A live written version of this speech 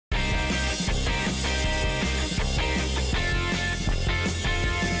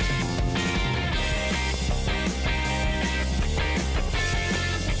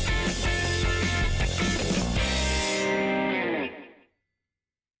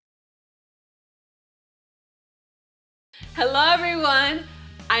Hello everyone!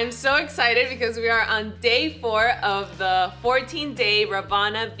 I'm so excited because we are on day 4 of the 14-day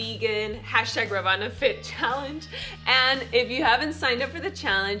Rawvana Vegan #RawvanaFit challenge. And if you haven't signed up for the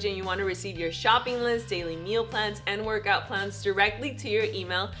challenge and you want to receive your shopping list, daily meal plans, and workout plans directly to your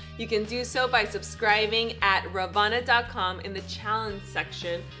email, you can do so by subscribing at Rawvana.com in the challenge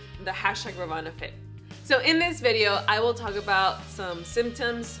section, the #RawvanaFit. So in this video, I will talk about some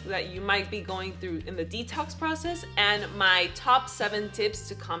symptoms that you might be going through in the detox process and my top 7 tips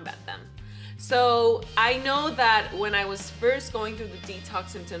to combat them. So I know that when I was first going through the detox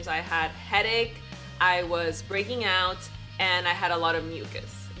symptoms, I had headache, I was breaking out, and I had a lot of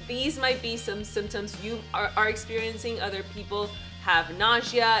mucus. These might be some symptoms you are experiencing. Other people have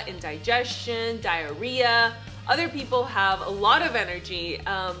nausea, indigestion, diarrhea. Other people have a lot of energy,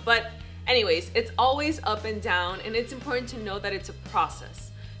 but anyways, it's always up and down, and it's important to know that it's a process.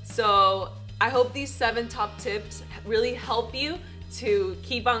 So I hope these 7 top tips really help you to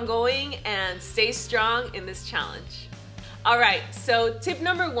keep on going and stay strong in this challenge. All right, so tip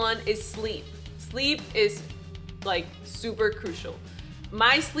number 1 is sleep. Sleep is like super crucial.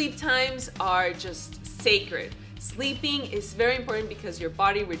 My sleep times are just sacred. Sleeping is very important because your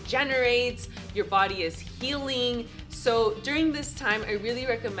body regenerates, your body is healing. So during this time, I really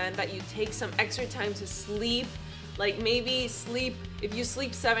recommend that you take some extra time to sleep. Like maybe if you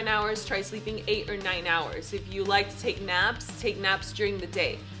sleep 7 hours, try sleeping 8 or 9 hours. If you like to take naps during the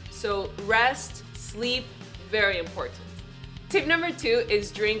day. So rest, sleep, very important. Tip number 2 is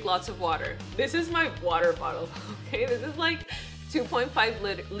drink lots of water. This is my water bottle, okay? This is like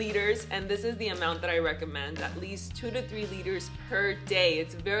 2.5 liters, and this is the amount that I recommend, at least 2 to 3 liters per day.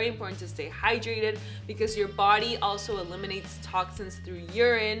 It's very important to stay hydrated because your body also eliminates toxins through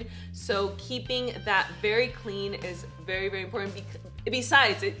urine, so keeping that very clean is very, very important.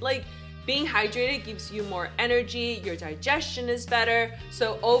 Besides, being hydrated gives you more energy, your digestion is better,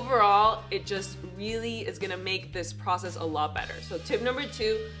 so overall it just really is gonna make this process a lot better. So tip number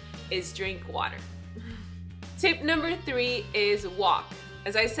 2 is drink water. Tip number 3 is walk.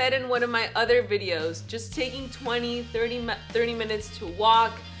 As I said in one of my other videos, just taking 30 minutes to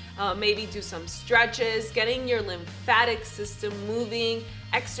walk, maybe do some stretches, getting your lymphatic system moving,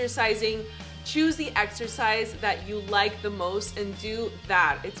 exercising. Choose the exercise that you like the most and do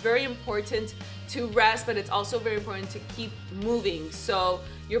that. It's very important to rest, but it's also very important to keep moving. So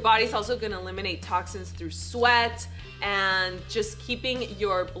your body's also gonna eliminate toxins through sweat, and just keeping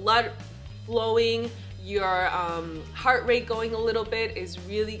your blood flowing, your heart rate going a little bit is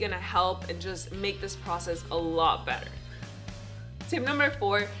really gonna help and just make this process a lot better. Tip number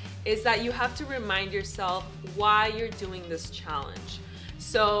 4 is that you have to remind yourself why you're doing this challenge.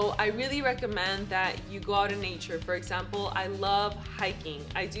 So I really recommend that you go out in nature. For example, I love hiking.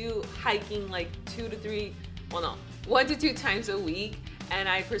 I do hiking like 1 to 2 times a week. And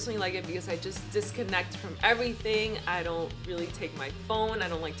I personally like it because I just disconnect from everything. I don't really take my phone. I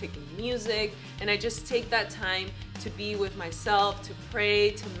don't like taking music. And I just take that time to be with myself, to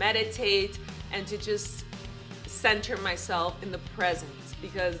pray, to meditate, and to just center myself in the present,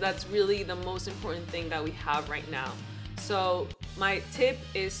 because that's really the most important thing that we have right now. So my tip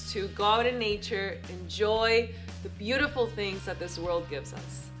is to go out in nature, enjoy the beautiful things that this world gives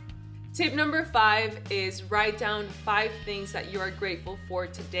us. Tip number 5 is write down 5 things that you are grateful for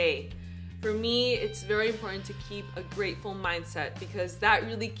today. For me, it's very important to keep a grateful mindset because that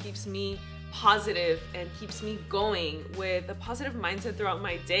really keeps me positive and keeps me going with a positive mindset throughout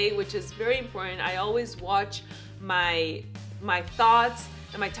my day, which is very important. I always watch my thoughts.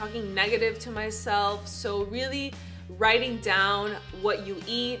 Am I talking negative to myself? So really writing down what you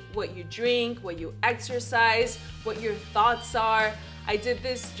eat, what you drink, what you exercise, what your thoughts are. I did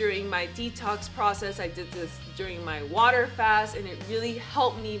this during my detox process. I did this during my water fast, and it really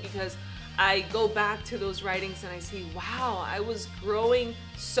helped me because I go back to those writings and I see, wow, I was growing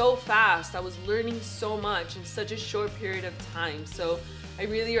so fast. I was learning so much in such a short period of time. So I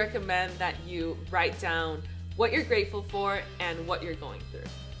really recommend that you write down what you're grateful for and what you're going through.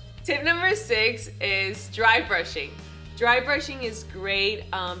 Tip number 6 is dry brushing. Dry brushing is great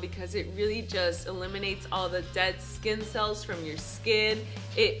because it really just eliminates all the dead skin cells from your skin.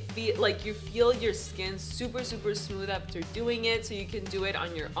 You feel your skin super smooth after doing it, so you can do it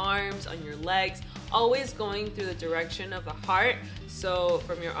on your arms, on your legs, always going through the direction of the heart. So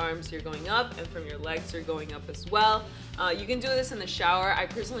from your arms you're going up, and from your legs you're going up as well. You can do this in the shower. I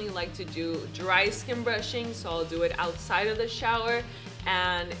personally like to do dry skin brushing, so I'll do it outside of the shower,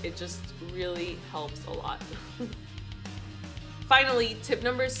 and it just really helps a lot. Finally, tip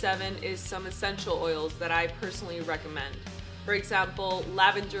number 7 is some essential oils that I personally recommend. For example,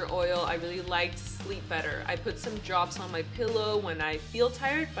 lavender oil, I really like to sleep better. I put some drops on my pillow when I feel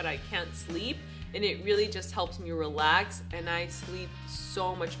tired but I can't sleep, and it really just helps me relax and I sleep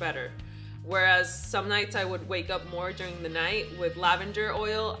so much better. Whereas some nights I would wake up more during the night. With lavender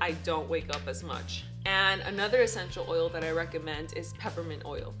oil, I don't wake up as much. And another essential oil that I recommend is peppermint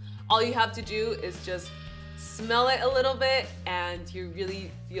oil. All you have to do is just smell it a little bit and you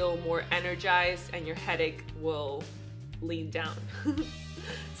really feel more energized and your headache will lean down.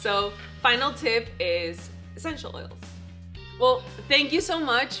 So final tip is essential oils. Well, thank you so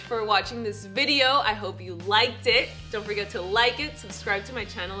much for watching this video. I hope you liked it. Don't forget to like it, subscribe to my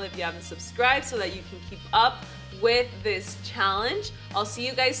channel if you haven't subscribed so that you can keep up with this challenge. I'll see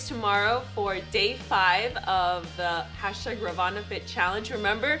you guys tomorrow for day 5 of the #RawvanaFit challenge.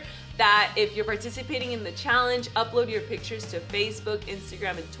 Remember that if you're participating in the challenge, upload your pictures to Facebook,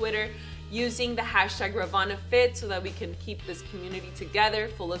 Instagram, and Twitter using the #RawvanaFit so that we can keep this community together,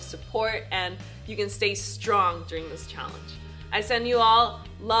 full of support, and you can stay strong during this challenge. I send you all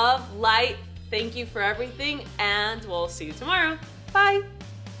love, light, thank you for everything, and we'll see you tomorrow. Bye!